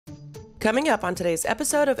Coming up on today's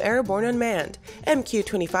episode of Airborne-Unmanned,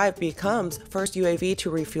 MQ-25 becomes first UAV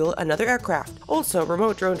to refuel another aircraft. Also,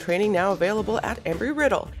 remote drone training now available at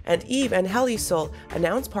Embry-Riddle, and Eve and Helisul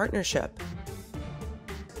announce partnership.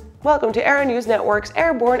 Welcome to Aero-News Network's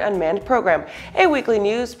Airborne-Unmanned program, a weekly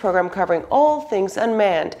news program covering all things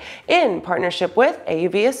unmanned, in partnership with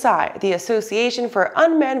Aviation, the Association for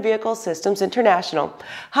Unmanned Vehicle Systems International.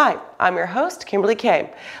 Hi, I'm your host, Kimberly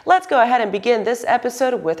Kay. Let's go ahead and begin this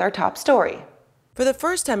episode with our top story. For the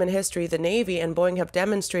first time in history, the Navy and Boeing have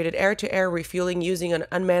demonstrated air-to-air refueling using an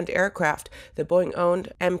unmanned aircraft, the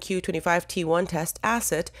Boeing-owned MQ-25 T1 test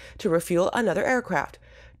asset, to refuel another aircraft.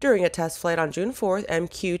 During a test flight on June 4th,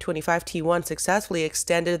 MQ-25 T1 successfully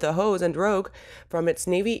extended the hose and drogue from its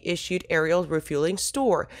Navy-issued aerial refueling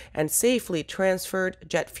store and safely transferred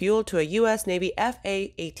jet fuel to a U.S. Navy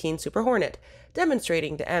F/A-18 Super Hornet,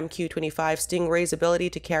 demonstrating the MQ-25 Stingray's ability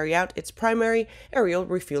to carry out its primary aerial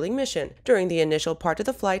refueling mission. During the initial part of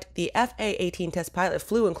the flight, the F/A-18 test pilot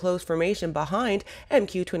flew in close formation behind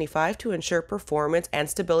MQ-25 to ensure performance and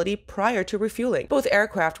stability prior to refueling. Both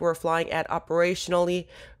aircraft were flying at operationally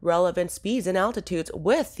relevant speeds and altitudes,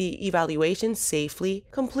 with the evaluation safely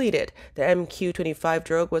completed. The MQ-25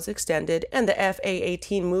 drogue was extended, and the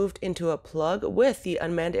F/A-18 moved into a plug with the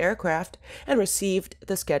unmanned aircraft and received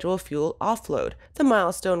the scheduled fuel offload. The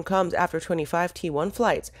milestone comes after 25 T1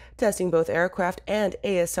 flights, testing both aircraft and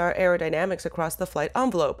ASR aerodynamics across the flight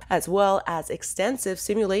envelope, as well as extensive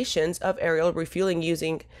simulations of aerial refueling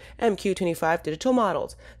using MQ-25 digital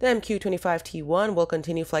models. The MQ-25 T1 will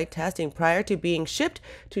continue flight testing prior to being shipped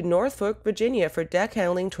to Norfolk, Virginia for deck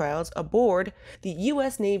handling trials aboard the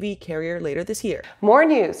U.S. Navy carrier later this year. More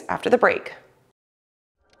news after the break.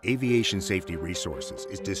 Aviation Safety Resources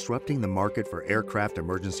is disrupting the market for aircraft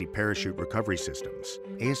emergency parachute recovery systems.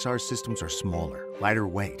 ASR systems are smaller, lighter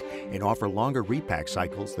weight, and offer longer repack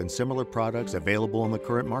cycles than similar products available in the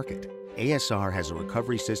current market. ASR has a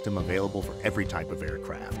recovery system available for every type of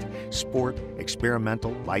aircraft: sport,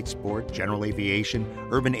 experimental, light sport, general aviation,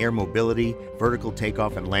 urban air mobility, vertical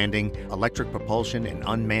takeoff and landing, electric propulsion, and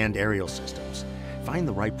unmanned aerial systems. Find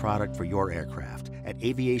the right product for your aircraft at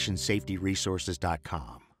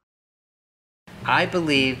aviationsafetyresources.com. I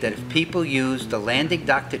believe that if people use the landing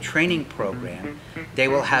doctor training program, they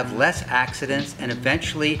will have less accidents, and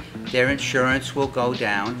eventually their insurance will go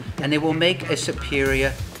down and they will make a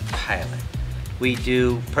superior pilot. We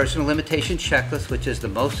do personal limitation checklists, which is the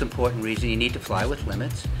most important reason you need to fly with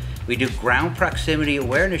limits. We do ground proximity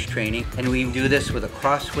awareness training, and we do this with a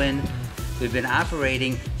crosswind. We've been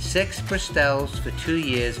operating 6 Bristells for 2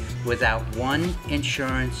 years without one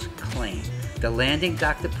insurance claim. The Landing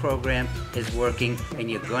Doctor program is working,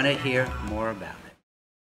 and you're going to hear more about it.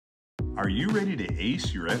 Are you ready to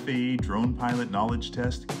ace your FAA drone pilot knowledge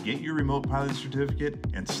test, get your remote pilot certificate,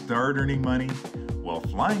 and start earning money? Well,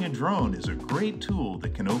 flying a drone is a great tool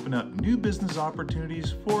that can open up new business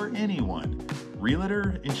opportunities for anyone.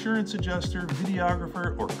 Realtor, insurance adjuster,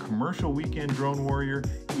 videographer, or commercial weekend drone warrior,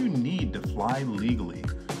 you need to fly legally.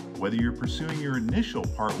 Whether you're pursuing your initial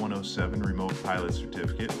Part 107 remote pilot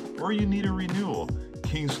certificate or you need a renewal,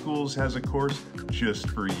 King Schools has a course just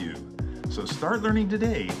for you. So start learning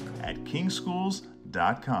today at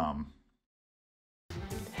kingschools.com.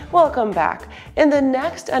 Welcome back. In the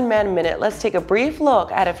next Unmanned Minute, let's take a brief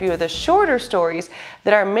look at a few of the shorter stories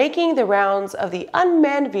that are making the rounds of the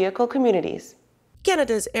unmanned vehicle communities.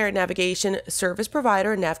 Canada's air navigation service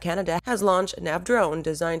provider, Nav Canada, has launched Nav Drone,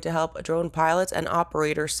 designed to help drone pilots and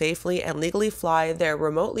operators safely and legally fly their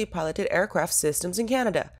remotely piloted aircraft systems in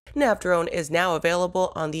Canada. Nav Drone is now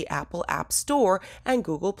available on the Apple App Store and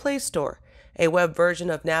Google Play Store. A web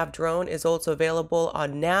version of Nav Drone is also available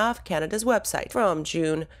on Nav Canada's website. From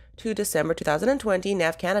June to December 2020,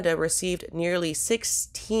 Nav Canada received nearly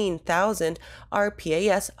 16,000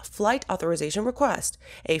 RPAS flight authorization requests,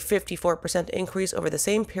 a 54% increase over the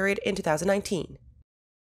same period in 2019.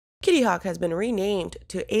 Kitty Hawk has been renamed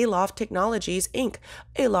to Aloft Technologies, Inc.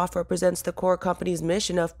 Aloft represents the core company's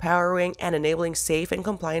mission of powering and enabling safe and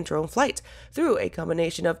compliant drone flights through a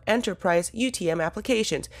combination of enterprise UTM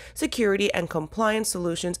applications, security and compliance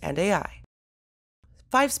solutions, and AI.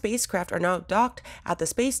 5 spacecraft are now docked at the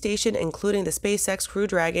space station, including the SpaceX Crew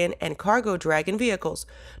Dragon and Cargo Dragon vehicles,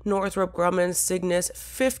 Northrop Grumman's Cygnus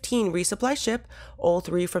 15 resupply ship, all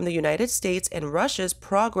 3 from the United States, and Russia's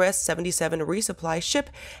Progress 77 resupply ship,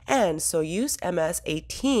 and Soyuz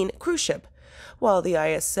MS-18 cruise ship. While the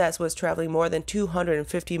ISS was traveling more than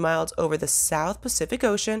 250 miles over the South Pacific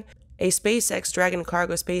Ocean, a SpaceX Dragon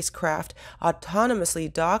cargo spacecraft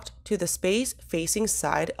autonomously docked to the space-facing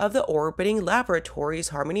side of the orbiting laboratory's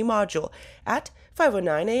Harmony module at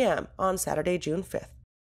 5:09 a.m. on Saturday, June 5th.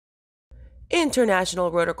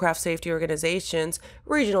 International rotorcraft safety organizations,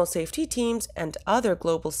 regional safety teams, and other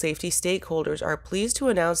global safety stakeholders are pleased to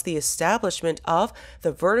announce the establishment of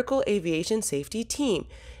the Vertical Aviation Safety Team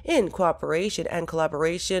in cooperation and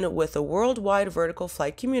collaboration with the worldwide vertical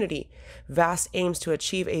flight community. VAST aims to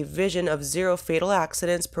achieve a vision of zero fatal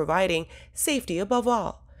accidents, providing safety above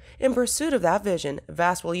all. In pursuit of that vision,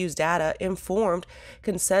 VAST will use data-informed,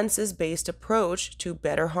 consensus-based approach to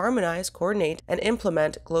better harmonize, coordinate, and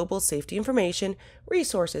implement global safety information,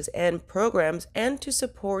 resources, and programs, and to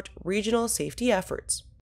support regional safety efforts.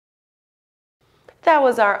 That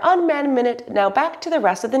was our Unmanned Minute. Now back to the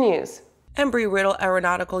rest of the news. Embry-Riddle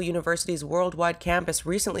Aeronautical University's worldwide campus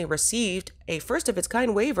recently received a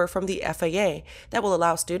first-of-its-kind waiver from the FAA that will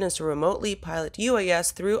allow students to remotely pilot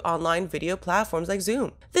UAS through online video platforms like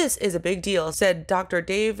Zoom. This is a big deal, said Dr.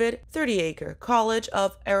 David Thirtyacre, College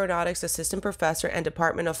of Aeronautics Assistant Professor and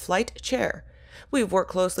Department of Flight Chair. We've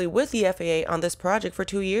worked closely with the FAA on this project for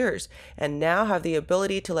 2 years, and now have the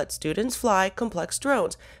ability to let students fly complex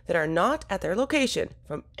drones that are not at their location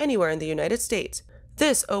from anywhere in the United States.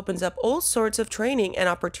 This opens up all sorts of training and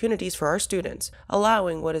opportunities for our students,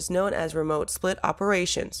 allowing what is known as remote split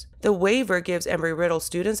operations. The waiver gives Embry-Riddle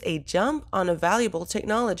students a jump on a valuable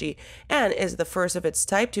technology and is the first of its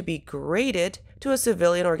type to be graded to a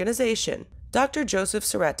civilian organization. Dr. Joseph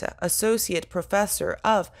Serretta, Associate Professor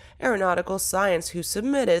of Aeronautical Science who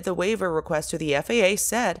submitted the waiver request to the FAA,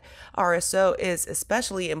 said RSO is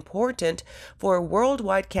especially important for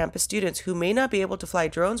worldwide campus students who may not be able to fly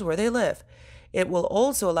drones where they live. It will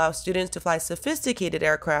also allow students to fly sophisticated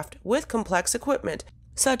aircraft with complex equipment,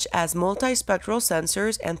 such as multispectral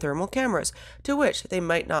sensors and thermal cameras, to which they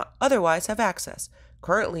might not otherwise have access.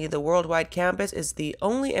 Currently, the worldwide campus is the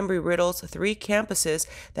only Embry-Riddle's 3 campuses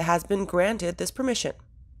that has been granted this permission.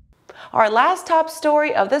 Our last top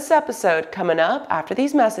story of this episode coming up after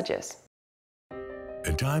these messages.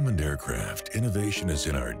 At Diamond Aircraft, innovation is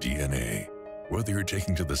in our DNA. Whether you're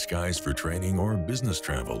taking to the skies for training or business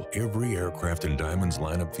travel, every aircraft in Diamond's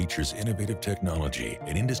lineup features innovative technology,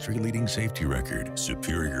 an industry-leading safety record,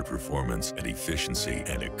 superior performance and efficiency,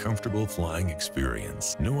 and a comfortable flying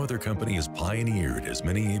experience. No other company has pioneered as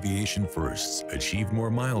many aviation firsts, achieved more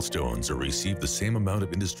milestones, or received the same amount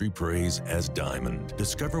of industry praise as Diamond.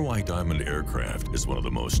 Discover why Diamond Aircraft is one of the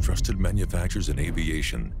most trusted manufacturers in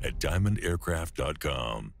aviation at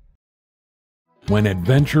diamondaircraft.com. When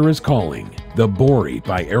adventure is calling, the Bory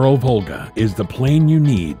by Aero Volga is the plane you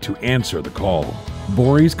need to answer the call.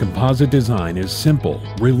 Bory's composite design is simple,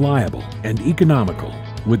 reliable, and economical,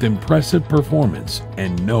 with impressive performance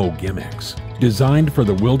and no gimmicks. Designed for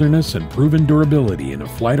the wilderness and proven durability in a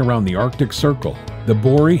flight around the Arctic Circle, the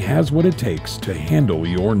Bory has what it takes to handle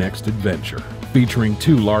your next adventure. Featuring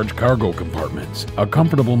 2 large cargo compartments, a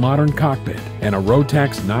comfortable modern cockpit, and a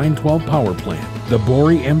Rotax 912 power plant, the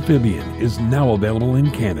Bory Amphibian is now available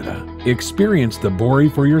in Canada. Experience the Bory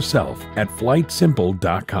for yourself at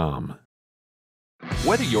flightsimple.com.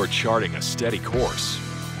 Whether you're charting a steady course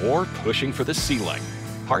or pushing for the ceiling,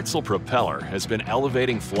 Hartzell Propeller has been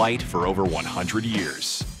elevating flight for over 100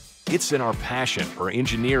 years. It's in our passion for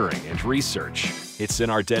engineering and research. It's in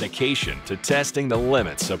our dedication to testing the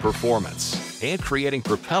limits of performance and creating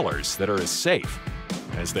propellers that are as safe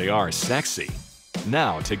as they are sexy.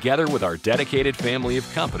 Now, together with our dedicated family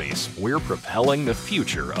of companies, we're propelling the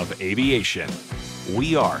future of aviation.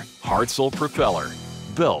 We are Hartzell Propeller,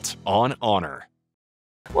 built on honor.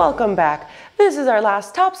 Welcome back. This is our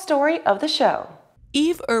last top story of the show.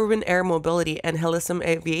 Eve Urban Air Mobility and EveHelisul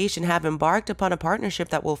Aviation have embarked upon a partnership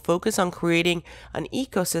that will focus on creating an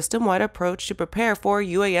ecosystem-wide approach to prepare for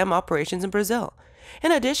UAM operations in Brazil.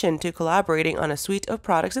 In addition to collaborating on a suite of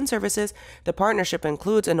products and services, the partnership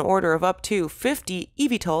includes an order of up to 50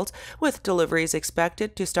 eVTOLs, with deliveries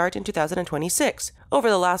expected to start in 2026. Over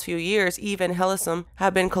the last few years, Eve and EveHelisul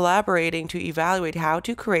have been collaborating to evaluate how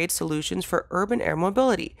to create solutions for urban air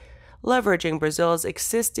mobility, leveraging Brazil's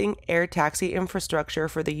existing air taxi infrastructure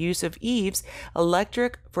for the use of Eve's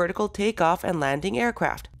electric vertical takeoff and landing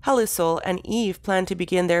aircraft. EveHelisul and Eve plan to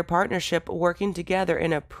begin their partnership working together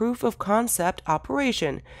in a proof-of-concept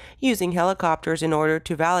operation, using helicopters in order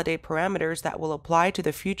to validate parameters that will apply to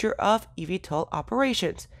the future of eVTOL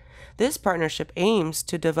operations. This partnership aims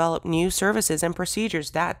to develop new services and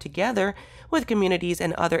procedures that, together with communities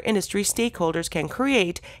and other industry stakeholders, can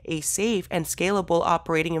create a safe and scalable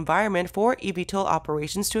operating environment for eVTOL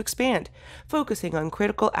operations to expand, focusing on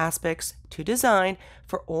critical aspects to design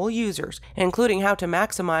for all users, including how to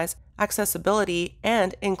maximize accessibility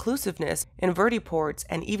and inclusiveness in vertiports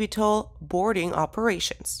and eVTOL boarding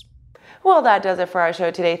operations. Well, that does it for our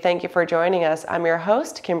show today. Thank you for joining us. I'm your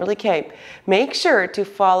host, Kimberly Cape. Make sure to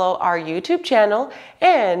follow our YouTube channel,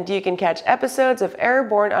 and you can catch episodes of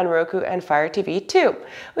Airborne on Roku and Fire TV too.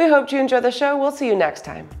 We hope you enjoy the show. We'll see you next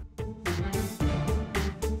time.